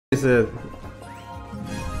is it?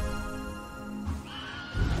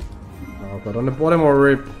 Oh god, on the bottom or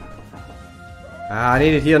rip? Ah, I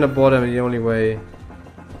need it here on the bottom, the only way.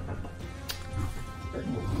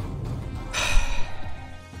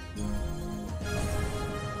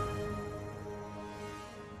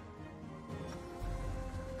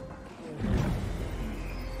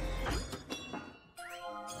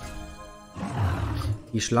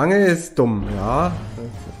 Die Schlange ist dumm, ja. Das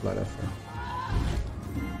ist leider so.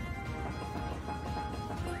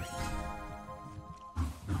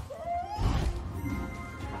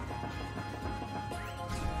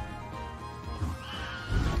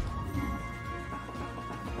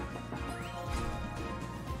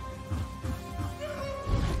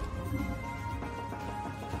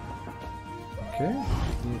 Okay,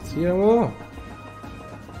 jetzt hier irgendwo.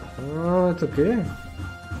 Oh, it's okay.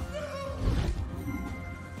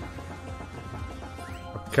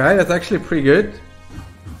 Okay, that's actually pretty good.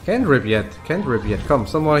 Can't rip yet. Can't rip yet. Come,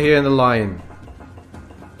 somewhere here in the line.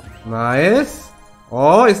 Nice.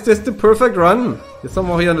 Oh, is this the perfect run? It's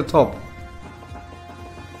somewhere here on the top.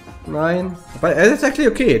 9. But that's actually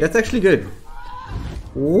okay. That's actually good.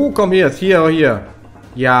 Oh, come here. It's here or here.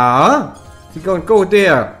 Yeah. He's going to go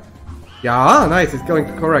there. Yeah, nice. It's going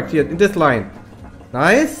correct here in this line.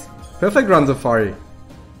 Nice. Perfect run, Safari.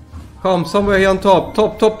 Come, somewhere here on top.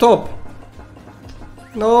 Top.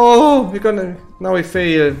 No, we're gonna... Now we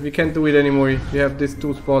fail. We can't do it anymore. We have these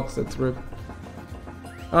 2 spots. That's rip.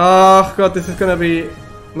 Oh god, this is gonna be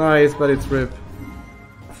nice, but it's rip.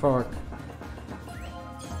 Fuck.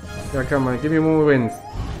 Yeah, come on. Give me more wins.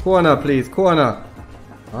 Corner, please. Corner.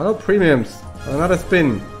 Oh, no premiums. Another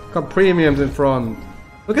spin. Got premiums in front.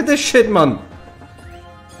 Look at this shit, man.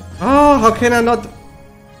 Oh, how can I not...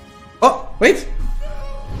 Oh, wait.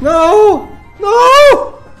 No!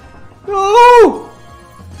 No! No!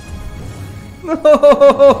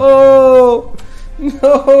 No!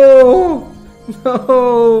 No!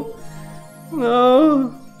 No!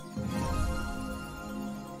 No!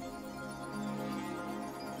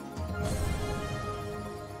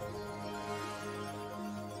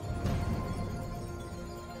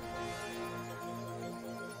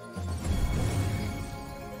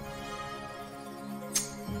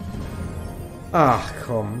 Ah,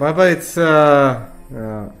 komm, aber jetzt, ja.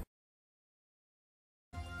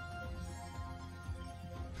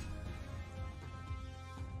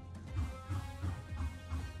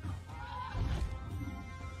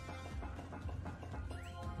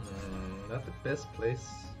 Not the best place.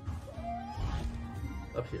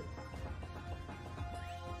 Up here.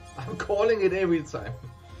 I'm calling it every time.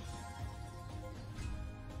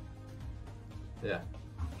 Yeah.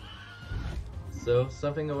 So,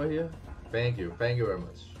 something over here? Thank you very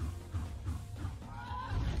much.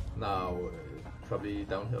 Now, probably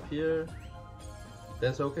down up here.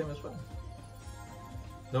 That's okay as well.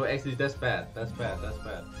 No, actually, that's bad. That's bad. There's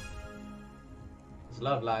a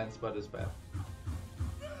lot of lines, but it's bad.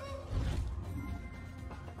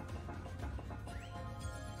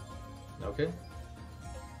 Okay.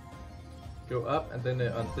 Go up and then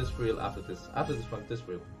on this wheel after this. After this one, this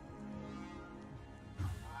wheel.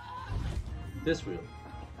 This wheel.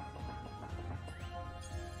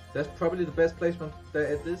 That's probably the best placement.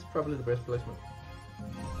 It is probably the best placement.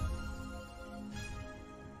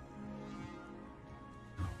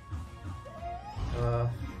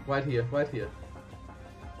 Right here, right here.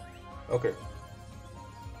 Okay.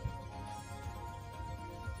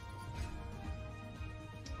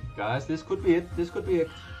 Guys, this could be it. This could be it.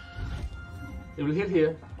 It will hit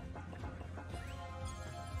here.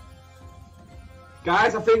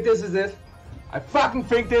 Guys, I think this is it. I fucking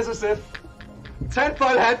think this is it. 10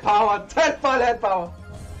 foil head power. 10 foil head power.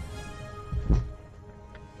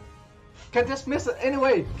 Can this miss it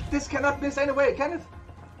anyway? This cannot miss anyway, can it?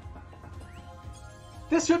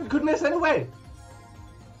 This could miss anyway.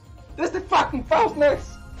 This is the fucking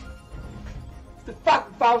 1000x. It's the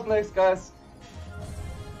fucking 1000x, guys.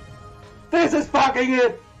 This is fucking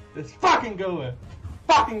it. Let's fucking go, man.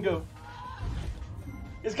 Fucking go.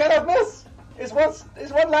 It cannot miss. It's one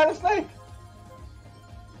line of snake.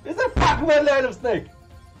 It's a fucking one line of snake.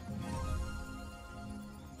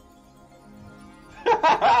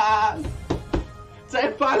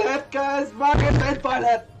 10 foil head, guys. Fucking 10 foil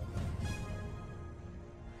head.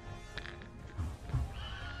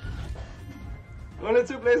 Only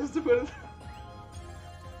 2 places to put it.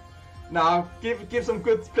 Now, give some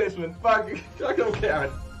good placement. Fucking, I don't care.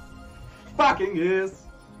 It fucking is.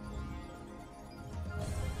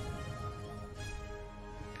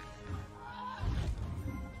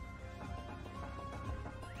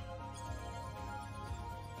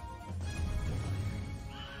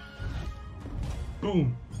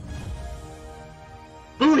 Boom.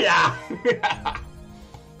 Booyah!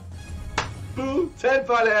 Boo! 10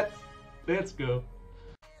 toilets! Let's go.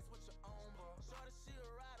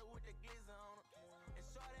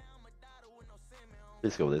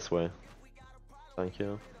 Please go this way. Thank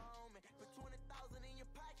you.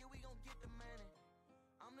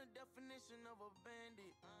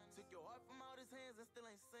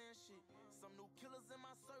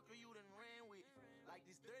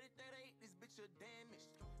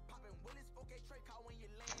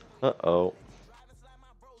 Uh-oh.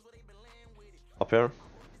 Up here.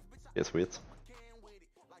 Okay, sweet.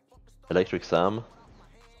 Electric Sam.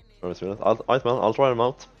 I'll try them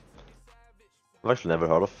out. I've actually never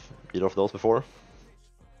heard of either of those before.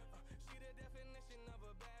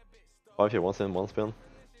 5k, 1 spin, 1 spin.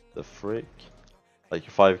 The freak. Like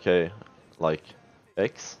 5k, like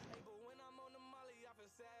X.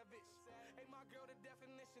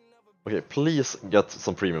 Okay, please get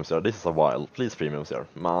some premiums here. This is a while. Please premiums here.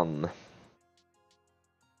 Man.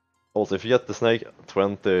 Also, if you get the snake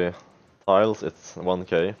 20 tiles, it's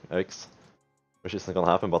 1k X. Which isn't gonna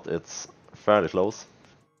happen, but it's fairly close.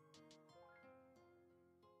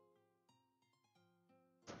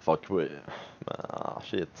 Fuck,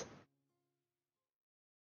 shit.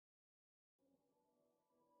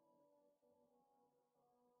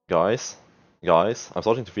 Guys, I'm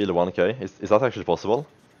starting to feel the 1k. Is that actually possible?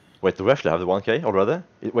 Wait, do we actually have the 1k already?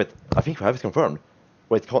 Wait, I think we have it confirmed.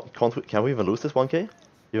 Wait, can we even lose this 1k?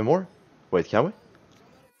 Even more? Wait, can we?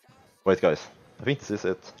 Wait, guys, I think this is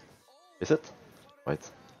it. Is it?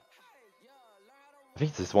 Wait. I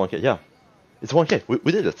think this is 1k, yeah. It's 1k,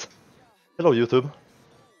 we did it! Hello, YouTube.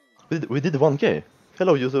 We did the 1k.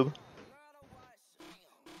 Hello, YouTube.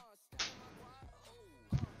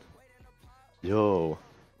 Yo.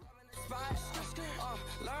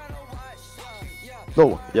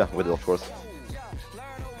 No, yeah, we did, of course.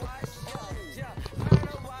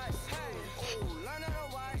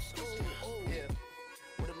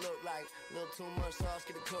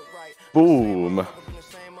 Boom.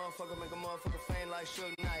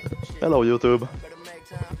 Hello, YouTube.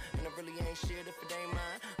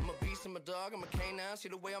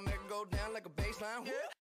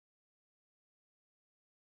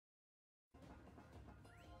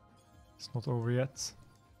 It's not over yet.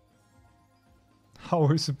 How are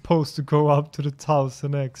we supposed to go up to the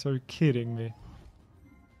 1000x? Are you kidding me?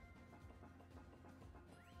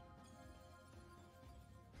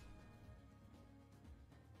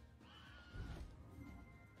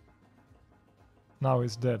 Now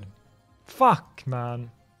he's dead. Fuck,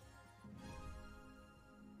 man.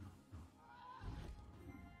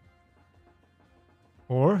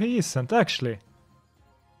 Or he isn't, actually.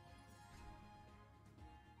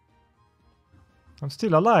 I'm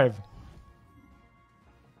still alive.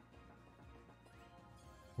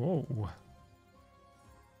 Whoa.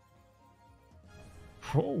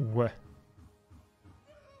 Whoa.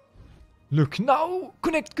 Look now!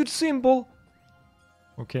 Connect good symbol!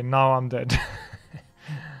 Okay, now I'm dead.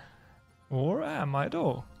 Or am I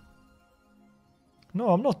though? No,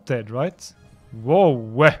 I'm not dead, right?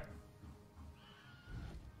 Whoa!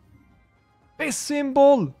 A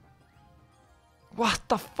symbol! What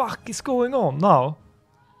the fuck is going on now?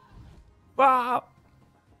 Wow!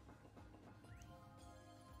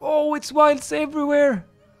 Oh, it's wilds everywhere!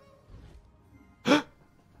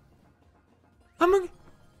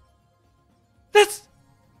 Let's...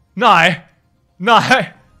 Nej!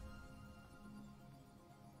 Nej!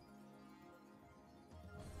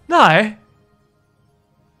 Nej!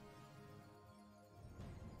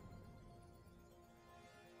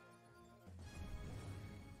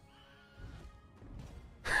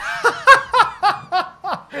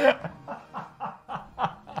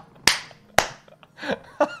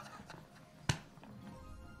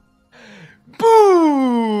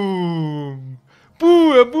 Boom!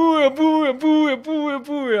 Booyah, booyah, booyah, booyah, booyah,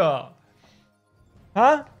 booyah!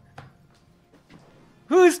 Huh?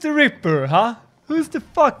 Who's the Ripper, huh? Who's the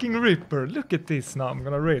fucking Ripper? Look at this now. I'm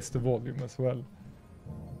gonna raise the volume as well.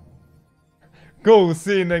 Goes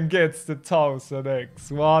in and gets the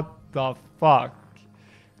 1000x. What the fuck?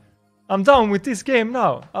 I'm done with this game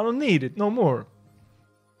now. I don't need it no more.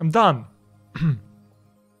 I'm done. I'm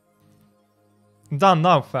done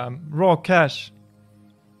now, fam. Raw cash.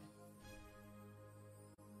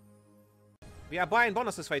 We are buying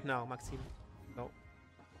bonuses right now, Maxim. No.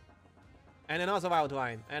 And another wild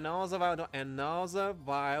wine. Another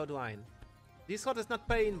wild wine. This sort is not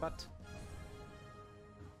paying, but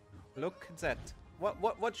look at that.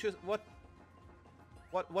 What would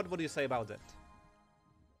you say about that?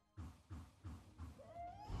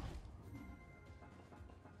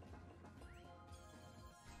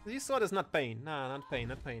 This sword is not pain. Nah, not pain,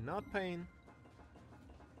 not pain, not pain.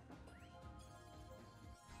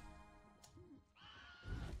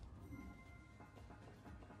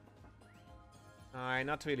 Alright,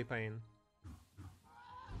 not really pain.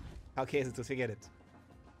 Okay, so forget it.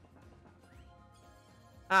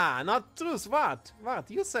 Ah, not truth, what? What?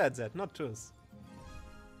 You said that, not truth.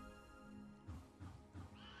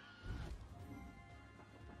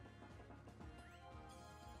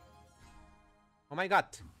 Oh my god.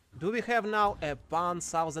 Do we have now a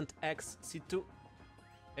 1000x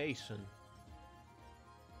situation?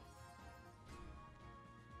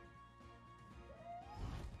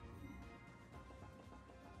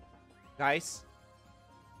 Guys,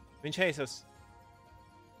 Wind Chasers,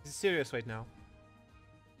 this is serious right now.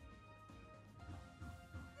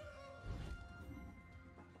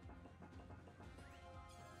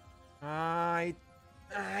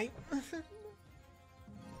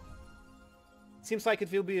 Seems like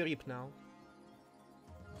it will be a rip now.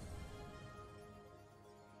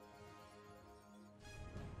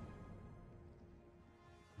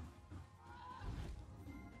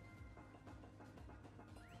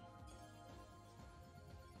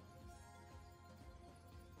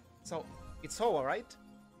 So, it's over, right?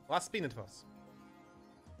 Last spin it was.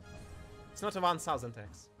 It's not a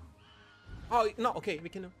 1000x. Oh, no, okay, we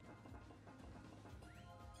can...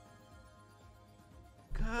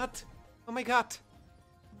 God! Oh my god!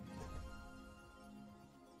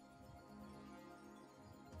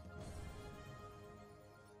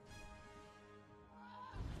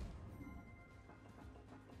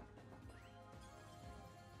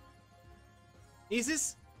 Is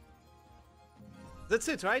this? That's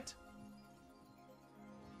it, right?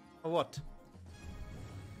 Or what?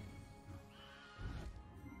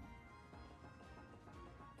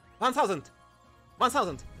 One thousand!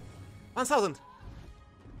 1000! 1000!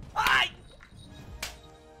 Aye!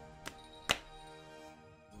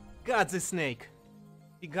 Got this snake!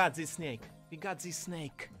 We got this snake! We got this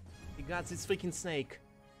snake! We got this freaking snake!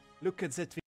 Look at that!